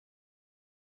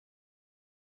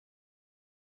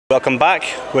Welcome back.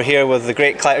 We're here with the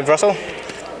great Clive Russell.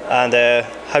 And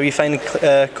how are you finding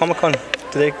Comic-Con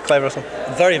today, Clive Russell?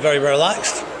 Very, very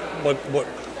relaxed.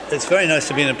 It's very nice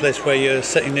to be in a place where you're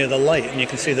sitting near the light and you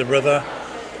can see the river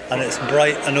and it's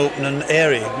bright and open and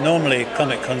airy. Normally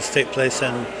Comic-Cons take place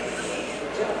in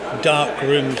dark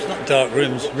rooms, not dark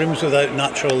rooms, rooms without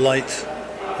natural light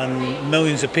and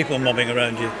millions of people mobbing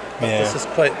around you. Yeah. This is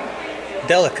quite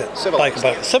delicate.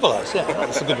 Civilised. Civilised, yeah,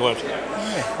 that's a good word.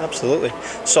 Yeah, absolutely.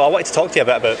 So I wanted to talk to you a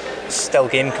bit about Still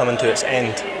Game coming to its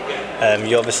end.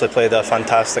 You obviously played a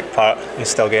fantastic part in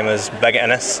Still Game as Big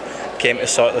Innes, came to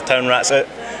sort the town rats out.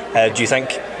 Do you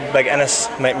think Big Innes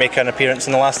might make an appearance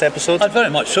in the last episode? I'd very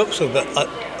much hope so, but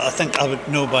I think I would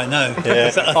know by now. Yeah.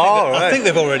 I think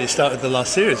they've already started the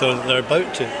last series, or they're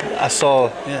about to. I saw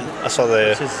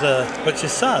the... Which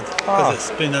is sad, because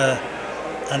it's been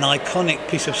an iconic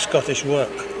piece of Scottish work.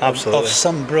 Absolutely. Of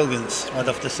some brilliance, I'd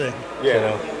have to say.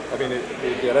 Yeah, I mean,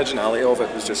 the originality of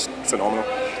it was just phenomenal.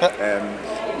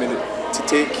 I mean, to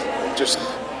take just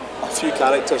a few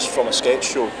characters from a sketch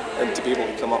show and to be able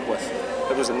to come up with,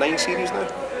 there was a 9 series now?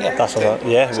 Yeah, that's a lot.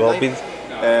 Yeah, well been.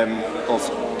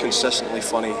 Of consistently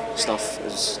funny stuff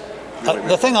is really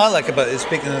The thing I like about it,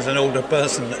 speaking as an older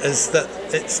person, is that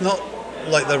it's not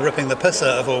like they're ripping the piss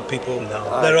out of old people.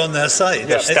 No. They're on their side.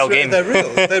 They're Still Game. They're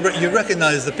real. You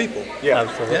recognise the people. Yeah,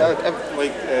 absolutely.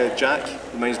 Like Jack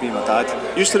reminds me of my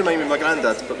dad. Used to remind me of my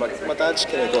granddad, but my dad's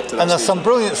kind of got to that And there's stage. some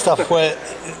brilliant stuff where,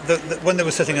 when they were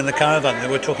sitting in the caravan, they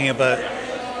were talking about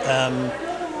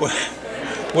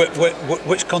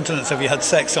which continents have you had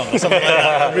sex on, or something like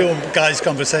that, a real guy's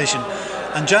conversation.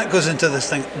 And Jack goes into this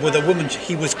thing with a woman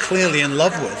he was clearly in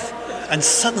love with, and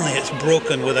suddenly it's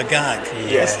broken with a gag.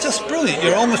 Yes. It's just brilliant.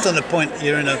 You're almost on the point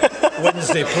you're in a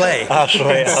Wednesday play. That's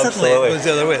right, Suddenly absolutely. it goes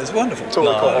the other way. It's wonderful.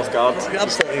 Totally caught off guard.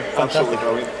 Absolutely fantastic. Absolutely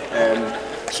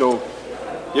brilliant. So,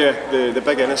 yeah, the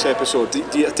Big Innes episode, do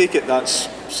you take it do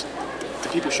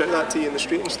people shout that to you in the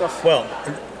street and stuff? Well,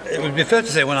 it would be fair to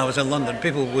say when I was in London,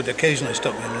 people would occasionally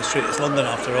stop me in the street. It's London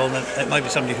after all, and it might be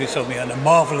somebody who saw me in a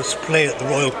marvellous play at the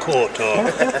Royal Court,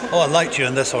 or oh, I liked you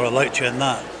in this, or I liked you in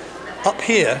that. Up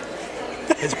here,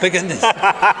 it's Big Innes.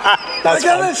 That's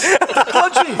Big Innes!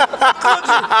 Cludgy!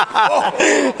 Oh.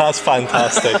 That's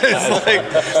fantastic.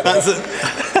 That's it.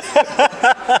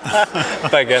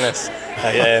 Big Innes.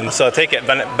 So I take it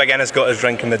Big Innes got his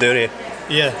drink in Maduri.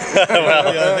 Yeah.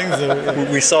 Well, yeah, I think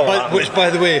so. We saw that. Which, by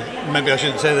the way, maybe I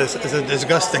shouldn't say this, is a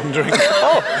disgusting drink.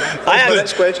 The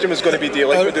next question was going to be, do you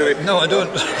like Maduri? No, I don't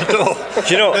at all. Do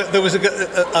you know? There was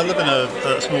I live in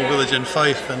a small village in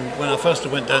Fife, and when I first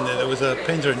went down there was a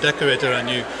painter and decorator I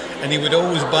knew, and he would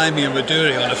always buy me a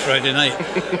Maduri on a Friday night,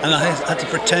 and I had to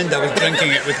pretend I was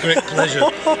drinking it with great pleasure,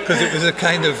 because it was a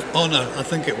kind of honour, I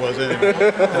think it was anyway.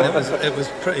 And it was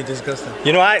pretty disgusting.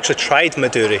 You know, I actually tried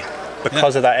Maduri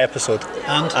because of that episode,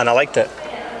 and I liked it.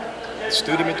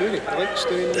 Studi Maduri. I like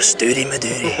Studi. The Studi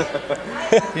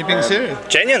Maduri. You being serious?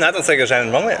 Genuine, I don't think there's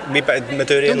anything wrong with it. A wee bit of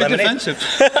Maduri and Don't be lemonade. defensive.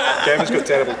 Kevin's got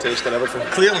terrible taste in everything.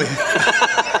 Clearly.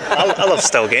 I love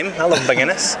Still Game. I love Big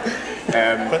Innes.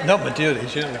 But not Maduri,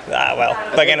 surely. Well,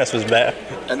 Big Innes was better.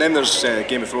 And then there's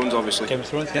Game of Thrones, obviously. Game of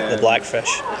Thrones, yeah. The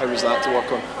Blackfish. How was that to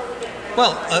work on?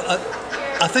 Well,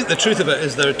 I think the truth of it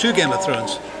is there are two Game of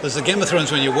Thrones. There's the Game of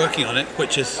Thrones when you're working on it,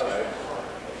 which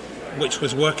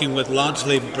was working with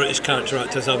largely British character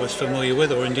actors I was familiar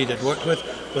with, or indeed had worked with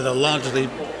a largely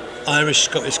Irish,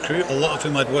 Scottish crew, a lot of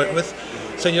whom I'd worked with.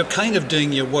 So you're kind of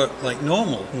doing your work like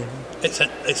normal.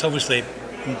 Mm-hmm. It's obviously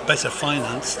better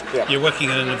financed. Yeah. You're working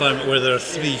in an environment where there are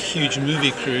 3 huge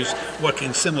movie crews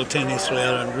working simultaneously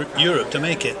around Europe to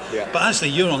make it. Yeah. But actually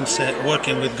you're on set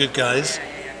working with good guys.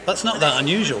 That's not that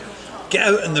unusual. Get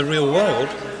out in the real world,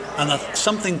 and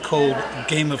something called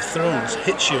Game of Thrones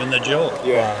hits you in the jaw.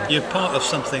 Yeah. You're part of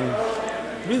something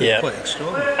really quite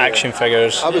extraordinary. Action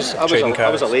figures. I was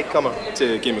a latecomer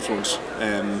to Game of Thrones.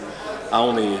 I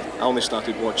only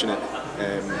started watching it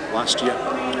last year.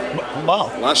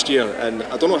 Wow. Last year, and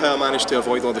I don't know how I managed to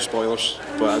avoid all the spoilers,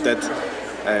 but I did.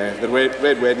 The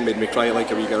Red Wedding made me cry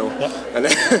like a wee girl.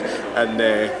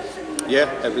 Yeah.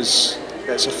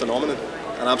 It's a phenomenon.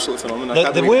 An absolute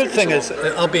phenomenon. The weird thing is,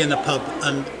 I'll be in a pub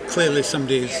and clearly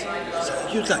somebody's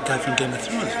saying, "You're that guy from Game of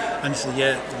Thrones," and I say,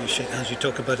 "Yeah." And you shake hands, you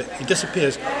talk about it. He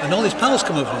disappears, and all his pals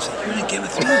come over and say, "You're in Game of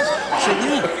Thrones." I say,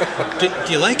 "Yeah."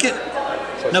 Do you like it?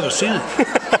 Never seen it.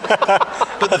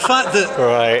 But the fact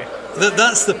that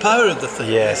that's the power of the thing.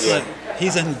 Yes. It's like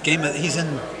he's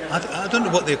in. I don't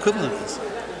know what the equivalent is.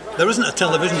 There isn't a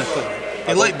television equivalent.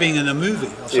 You like being in a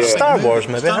movie. Star Wars,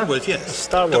 maybe. Star Wars, yes.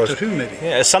 Star Wars. Doctor Who, maybe.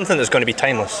 Yeah, it's something that's going to be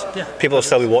timeless. Yeah. People will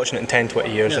still be watching it in 10,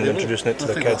 20 years and introducing it to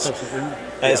their kids.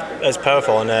 It's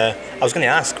powerful, and I was going to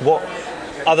ask,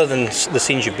 other than the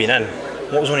scenes you've been in,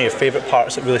 what was one of your favourite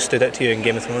parts that really stood out to you in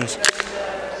Game of Thrones?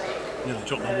 Yeah, I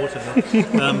dropped my water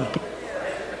there.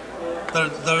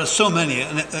 There are so many,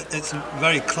 and it's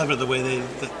very clever the way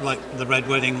like the Red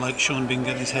Wedding, like Sean Bean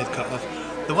getting his head cut off.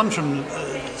 The one from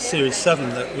Series 7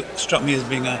 that struck me as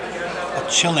being a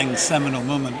chilling, seminal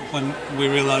moment when we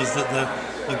realised that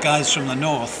the guys from the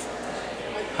north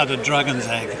had a dragon's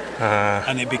egg,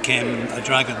 and it became a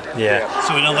dragon. Yeah.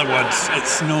 So in other words,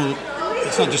 it's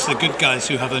not just the good guys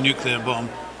who have a nuclear bomb,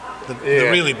 the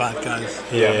really bad guys.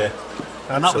 Yeah.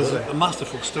 And that was a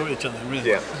masterful storytelling, really.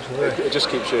 Yeah, it just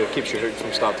keeps you hooked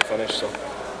from start to finish. So,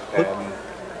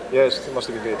 yeah, it must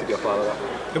have been great to be a part of that.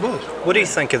 It was. What do you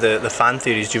think of the fan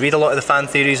theories? Do you read a lot of the fan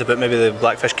theories about maybe the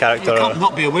Blackfish character? You can't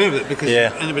not be aware of it, because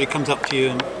Yeah. anybody comes up to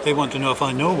you and they want to know if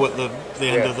I know what the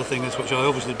end of the thing is, which I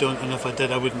obviously don't, and if I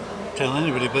did I wouldn't tell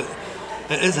anybody, but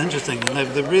it is interesting. And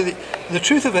the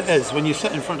truth of it is, when you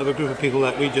sit in front of a group of people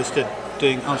like we just did,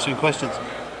 answering questions,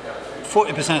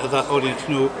 40% of that audience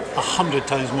know 100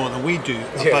 times more than we do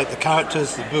about the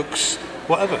characters, the books,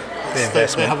 whatever.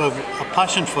 They have a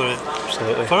passion for it.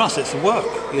 Absolutely. For us, it's work.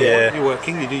 You're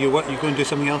working, you do your work, you go and do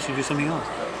something else, you do something else.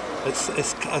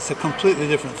 It's a completely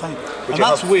different thing. And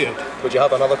that's weird. Would you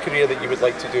have another career that you would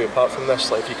like to do apart from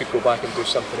this? Like if you could go back and do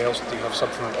something else, do you have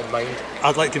something in mind?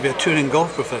 I'd like to be a touring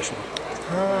golf professional.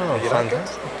 Oh,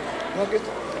 fantastic. Not good.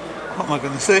 What am I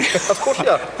going to say? Of course you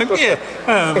are.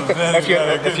 If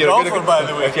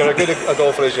you're a good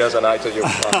golfer as you as an actor, you'll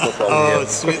have no problem. Oh,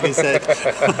 it's sweetly said.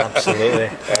 Absolutely.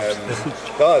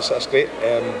 No, that's great.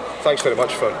 Thanks very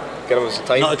much for giving us the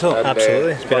time. Not at all. And,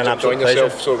 Absolutely. It's been an absolute pleasure.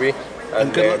 So we.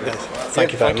 And good luck, guys.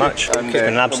 Thank you very much. And, It's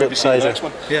been an absolute pleasure.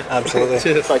 Yeah, absolutely.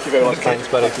 Cheers. Thank you very much. Thanks,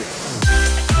 buddy.